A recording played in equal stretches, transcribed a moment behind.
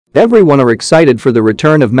Everyone are excited for the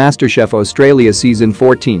return of MasterChef Australia Season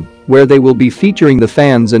 14, where they will be featuring the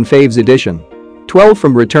Fans and Faves edition. 12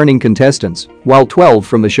 from returning contestants, while 12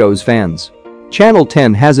 from the show's fans. Channel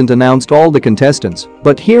 10 hasn't announced all the contestants,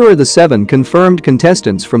 but here are the 7 confirmed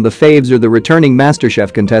contestants from the Faves or the returning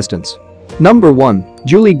MasterChef contestants. Number 1,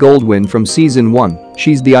 Julie Goldwyn from Season 1,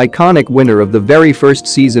 she's the iconic winner of the very first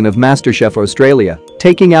season of MasterChef Australia,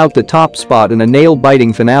 taking out the top spot in a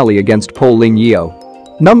nail-biting finale against Po Ling Yeo.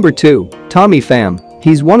 Number 2, Tommy Pham,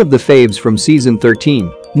 he's one of the Faves from Season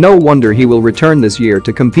 13, no wonder he will return this year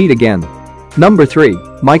to compete again. Number 3,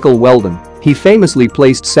 Michael Weldon, he famously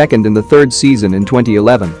placed second in the third season in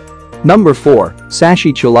 2011. Number 4,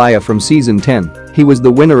 Sashi Chalaya from Season 10, he was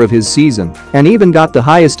the winner of his season and even got the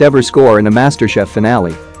highest ever score in a MasterChef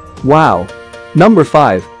finale. Wow! Number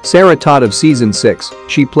 5, Sarah Todd of Season 6,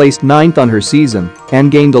 she placed 9th on her season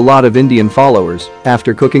and gained a lot of Indian followers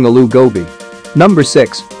after cooking aloo gobi. Number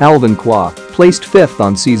 6, Alvin Kwa, placed 5th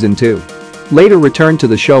on Season 2. Later returned to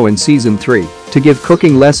the show in Season 3 to give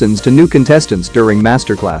cooking lessons to new contestants during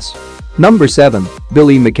Masterclass. Number 7,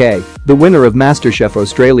 Billy McKay, the winner of MasterChef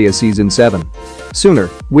Australia Season 7. Sooner,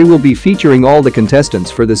 we will be featuring all the contestants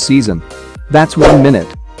for this season. That's 1 minute.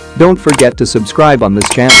 Don't forget to subscribe on this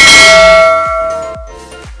channel.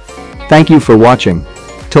 Thank you for watching.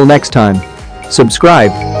 Till next time.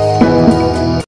 Subscribe.